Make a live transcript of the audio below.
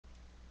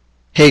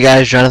Hey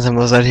guys, Jonathan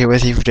Willett here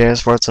with you for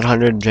JMSports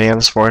 100 and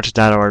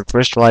jmsports.org.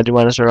 First of all, I do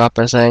want to start off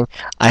by saying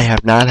I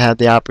have not had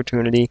the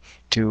opportunity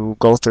to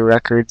go through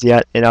records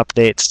yet and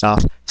update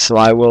stuff, so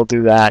I will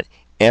do that.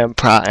 And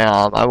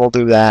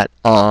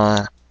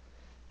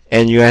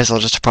and you guys will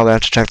just probably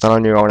have to check that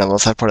on your own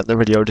unless I put it in the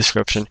video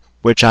description,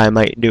 which I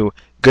might do.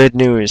 Good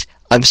news,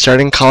 I'm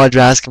starting college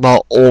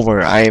basketball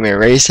over. I am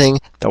erasing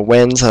the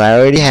wins that I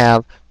already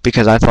have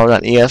because I found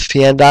on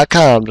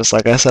ESPN.com, just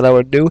like I said I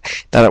would do,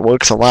 that it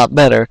works a lot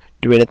better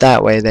doing it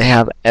that way. They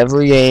have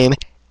every game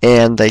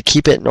and they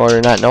keep it in order,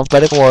 not in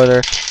alphabetical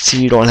order, so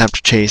you don't have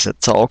to chase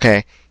it. So,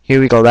 okay, here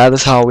we go. That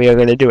is how we are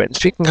going to do it. And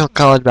speaking of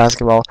college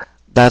basketball,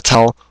 that's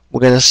how we're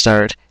going to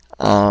start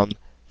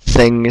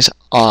things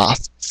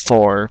off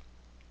for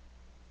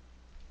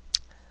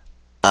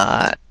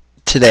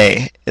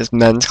today is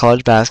men's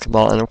college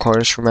basketball, and of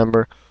course,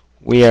 remember,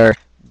 we are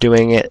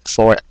doing it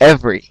for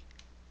every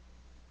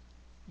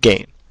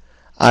game.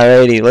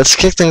 Alrighty, let's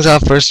kick things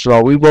off. First of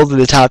all, we will do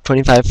the top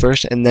 25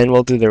 first, and then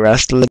we'll do the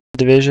rest of the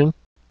division.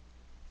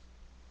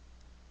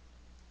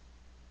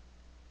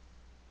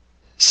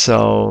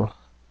 So,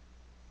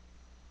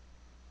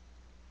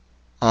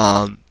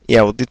 yeah,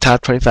 we'll do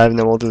top 25, and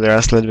then we'll do the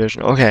rest of the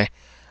division. Okay.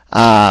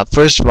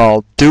 First of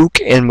all,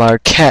 Duke and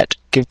Marquette.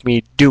 Give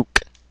me Duke.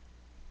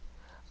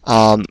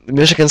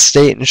 Michigan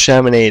State and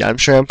Chaminade. I'm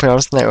sure I'm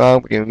pronouncing that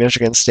wrong, but give me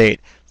Michigan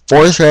State.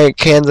 4th ranked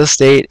Kansas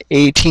State.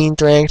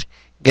 18th ranked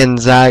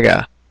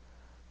Gonzaga.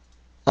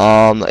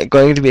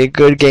 Going to be a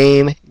good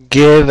game.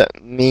 Give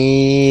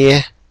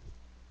me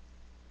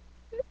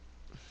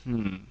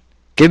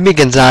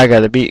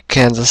Gonzaga to beat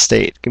Kansas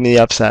State. Give me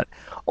the upset.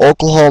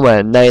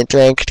 Oklahoma, 9th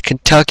ranked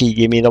Kentucky.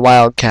 Give me the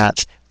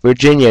Wildcats.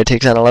 Virginia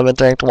takes on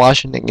 11th ranked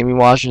Washington. Give me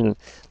Washington.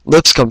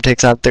 Lipscomb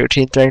takes on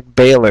 13th ranked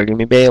Baylor. Give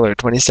me Baylor.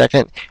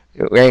 22nd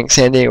ranked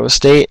San Diego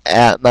State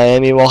at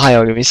Miami,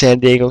 Ohio. Give me San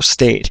Diego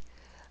State.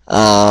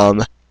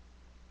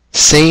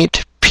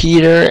 St.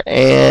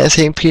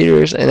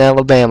 Peter's and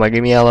Alabama.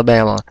 Give me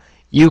Alabama.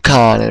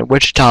 UConn and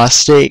Wichita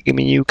State. Give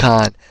me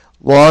UConn.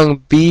 Long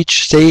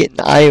Beach State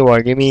and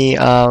Iowa. Give me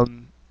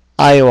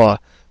Iowa.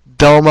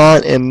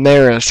 Belmont and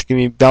Marist. Give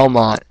me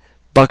Belmont.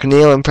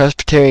 Bucknell and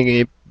Presbyterian.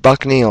 Give me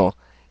Bucknell.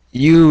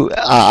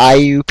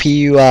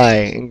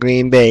 IUPUI in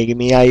Green Bay. Give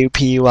me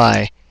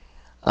IUPUI.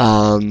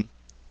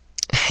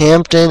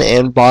 Hampton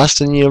and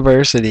Boston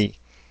University.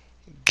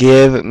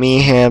 Give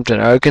me Hampton.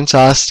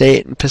 Arkansas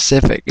State and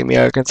Pacific. Give me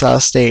Arkansas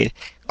State.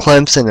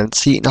 Clemson and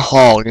Seton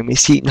Hall. Give me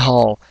Seton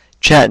Hall.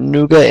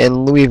 Chattanooga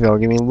and Louisville.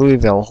 Give me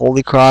Louisville.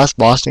 Holy Cross,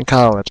 Boston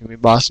College. Give me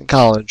Boston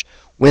College.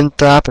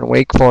 Winthrop and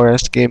Wake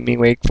Forest. Give me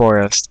Wake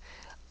Forest.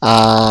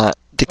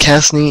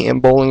 Duquesne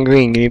and Bowling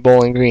Green. Give me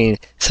Bowling Green.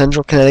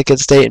 Central Connecticut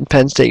State and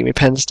Penn State. Give me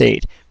Penn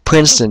State.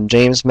 Princeton,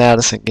 James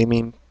Madison. Give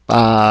me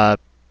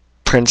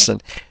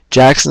Princeton.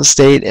 Jackson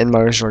State and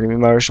Marshall. Give me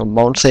Marshall.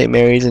 Mount St.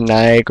 Mary's and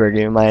Niagara.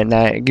 Give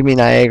me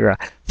Niagara.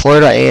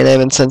 Florida A&M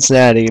and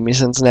Cincinnati. Give me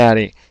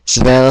Cincinnati.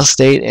 Savannah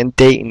State and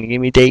Dayton.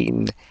 Give me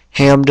Dayton.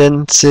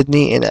 Hamden,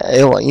 Sydney, and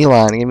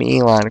Elon. Give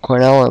me Elon.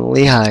 Cornell and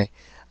Lehigh.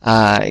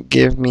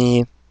 Give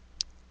me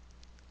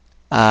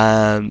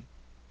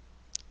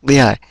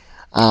Lehigh.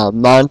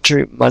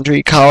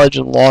 Monterey College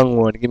and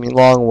Longwood. Give me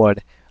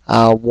Longwood.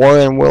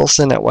 Warren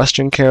Wilson at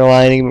Western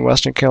Carolina. Give me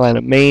Western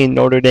Carolina. Maine,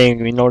 Notre Dame.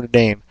 Give me Notre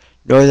Dame.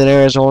 Northern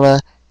Arizona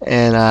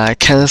and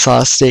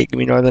Kennesaw State. Give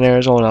me Northern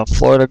Arizona.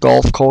 Florida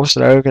Gulf Coast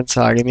and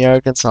Arkansas. Give me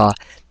Arkansas.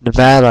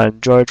 Nevada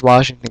and George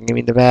Washington. Give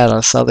me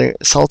Nevada.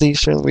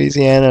 Southeastern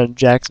Louisiana and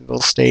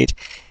Jacksonville State.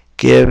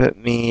 Give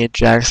me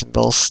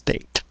Jacksonville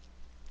State.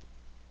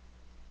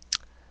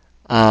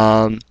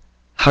 Hardin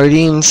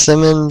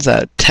Simmons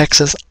at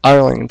Texas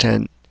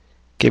Arlington.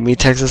 Give me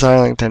Texas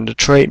Arlington.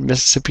 Detroit,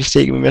 Mississippi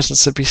State. Give me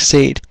Mississippi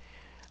State.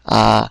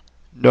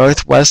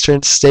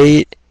 Northwestern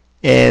State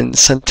and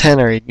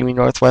Centenary. Give me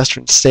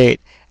Northwestern State.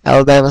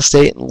 Alabama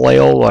State and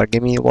Loyola.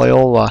 Give me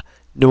Loyola.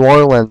 New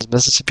Orleans,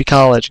 Mississippi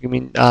College. Give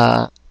me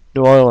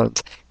New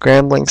Orleans.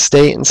 Grambling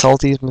State and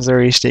Southeast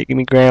Missouri State. Give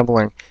me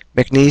Grambling.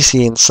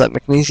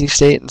 McNeese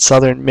State and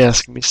Southern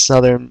Miss. Give me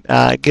Southern.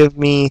 Give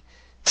me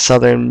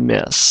Southern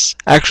Miss.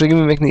 Actually, give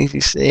me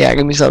McNeese State. Yeah,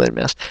 give me Southern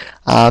Miss.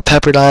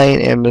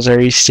 Pepperdine and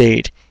Missouri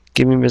State.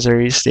 Give me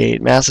Missouri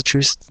State.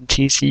 Massachusetts and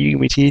TCU. Give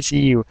me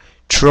TCU.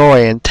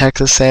 Troy and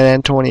Texas San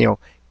Antonio.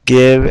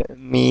 Give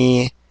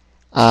me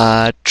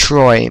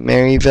Troy.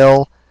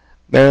 Maryville,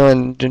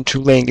 Maryland, and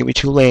Tulane. Give me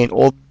Tulane.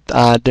 Old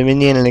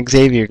Dominion and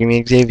Xavier. Give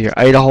me Xavier.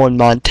 Idaho and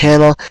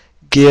Montana.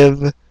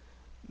 Give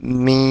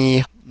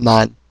me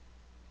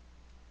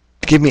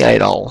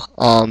Idaho.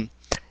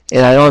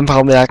 And I know I'm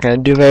probably not going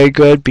to do very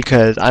good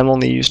because I'm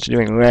only used to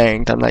doing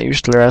ranked. I'm not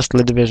used to the rest of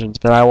the divisions,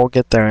 but I will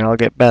get there and I'll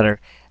get better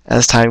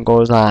as time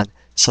goes on.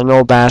 So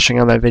no bashing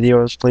on my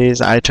videos,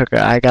 please. I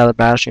got a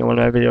bashing on one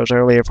of my videos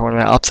earlier for one of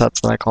my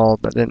upsets that I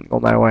called, but didn't go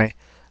my way.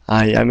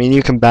 I mean,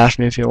 you can bash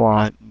me if you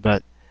want,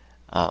 but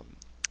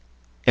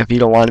if you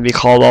don't want to be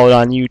called out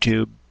on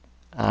YouTube,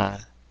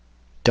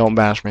 don't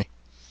bash me.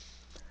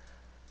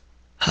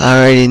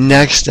 Alrighty,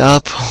 next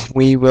up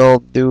we will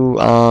do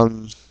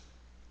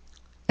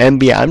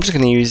NBA. I'm just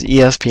going to use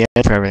ESPN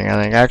for everything,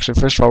 I think. Actually,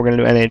 first of all, we're going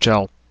to do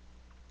NHL.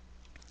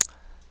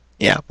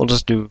 Yeah, we'll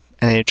just do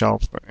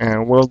NHL.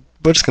 And we're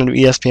just going to do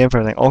ESPN for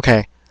everything.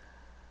 Okay.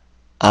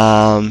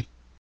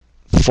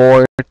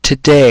 For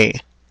today,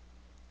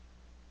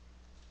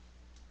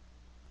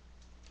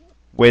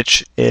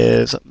 which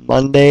is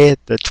Monday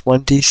the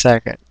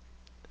 22nd.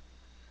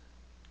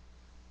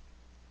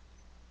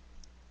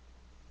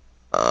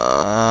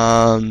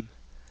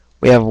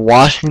 We have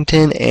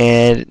Washington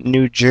and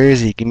New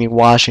Jersey. Give me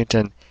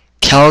Washington.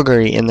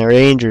 Calgary and the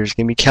Rangers.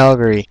 Give me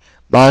Calgary.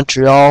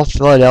 Montreal,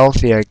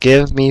 Philadelphia.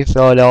 Give me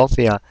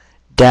Philadelphia.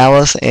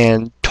 Dallas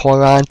and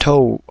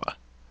Toronto.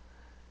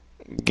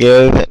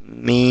 Give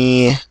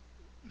me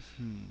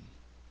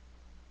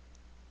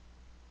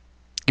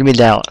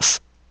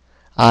Dallas.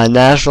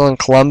 Nashville and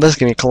Columbus.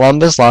 Give me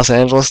Columbus. Los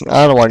Angeles and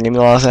Ottawa. Give me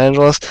Los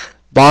Angeles.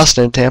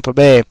 Boston, Tampa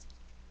Bay.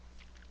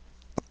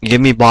 Give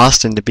me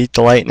Boston to beat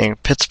the Lightning.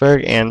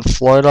 Pittsburgh and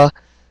Florida.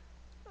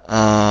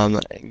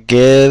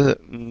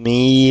 Give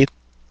me...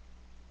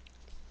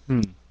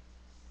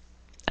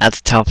 That's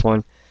a tough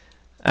one.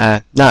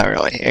 Not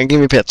really. Give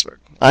me Pittsburgh.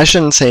 I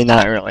shouldn't say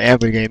not really.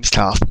 Every game's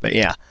tough, but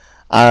yeah.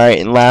 Alright,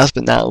 and last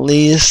but not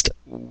least,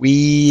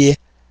 we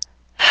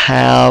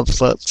have...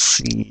 Let's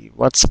see.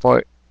 What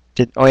sport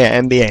did... Oh yeah,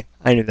 NBA.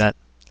 I knew that.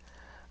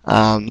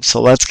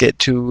 So let's get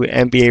to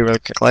NBA real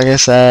quick. Like I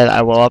said,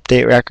 I will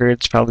update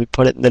records, probably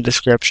put it in the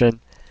description.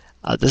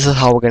 This is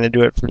how we're going to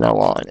do it from now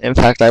on. In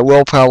fact, I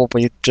will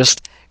probably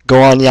just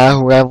go on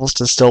Yahoo Rivals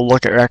to still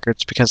look at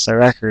records because the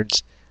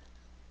records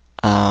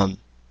are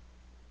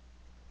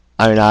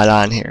not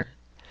on here.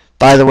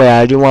 By the way,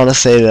 I do want to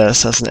say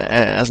this as a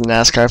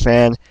NASCAR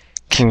fan.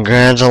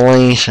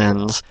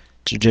 Congratulations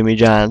to Jimmy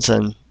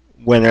Johnson,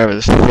 winner of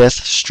his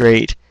 5th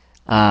straight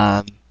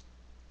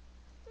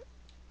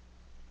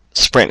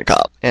Sprint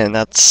Cup, and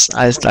that's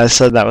I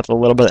said that with a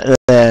little bit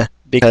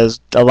because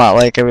a lot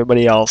like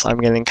everybody else, I'm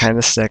getting kind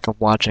of sick of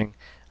watching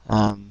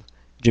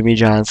Jimmy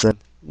Johnson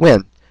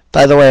win.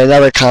 By the way,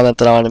 another comment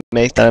that I want to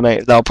make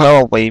that I'll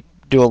probably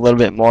do a little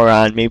bit more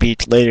on maybe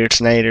later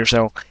tonight or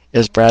so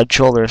is Brad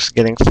Childress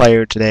getting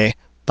fired today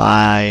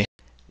by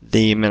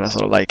the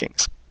Minnesota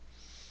Vikings,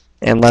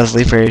 and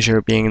Leslie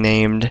Frazier being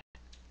named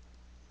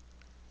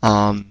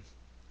interim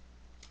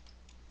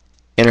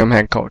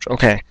head coach.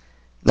 Okay,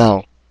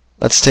 now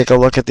let's take a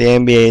look at the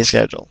NBA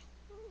schedule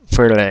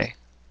for today.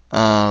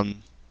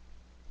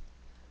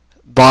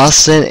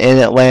 Boston and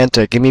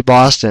Atlanta. Give me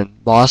Boston.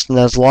 Boston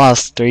has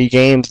lost 3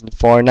 games in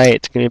 4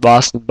 nights. Give me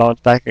Boston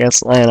bounce back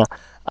against Atlanta.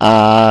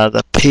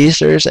 The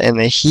Pacers and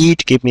the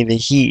Heat. Give me the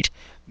Heat.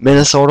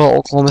 Minnesota,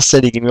 Oklahoma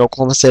City. Give me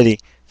Oklahoma City.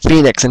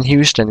 Phoenix and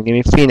Houston. Give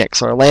me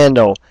Phoenix.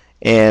 Orlando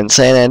and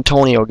San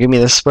Antonio. Give me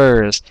the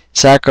Spurs.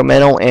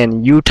 Sacramento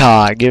and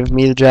Utah. Give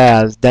me the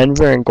Jazz.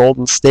 Denver and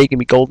Golden State. Give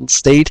me Golden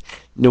State.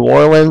 New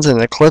Orleans and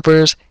the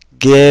Clippers.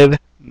 Give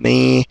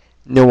me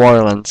New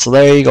Orleans. So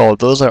there you go.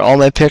 Those are all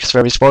my picks for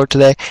every sport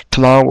today.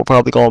 Tomorrow we'll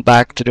probably go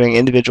back to doing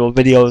individual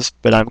videos,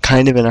 but I'm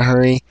kind of in a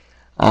hurry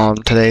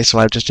today, so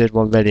I just did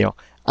one video.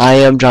 I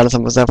am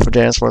Jonathan Mazep for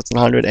JM Sports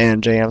 100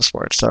 and JM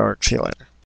Sports. So see you later.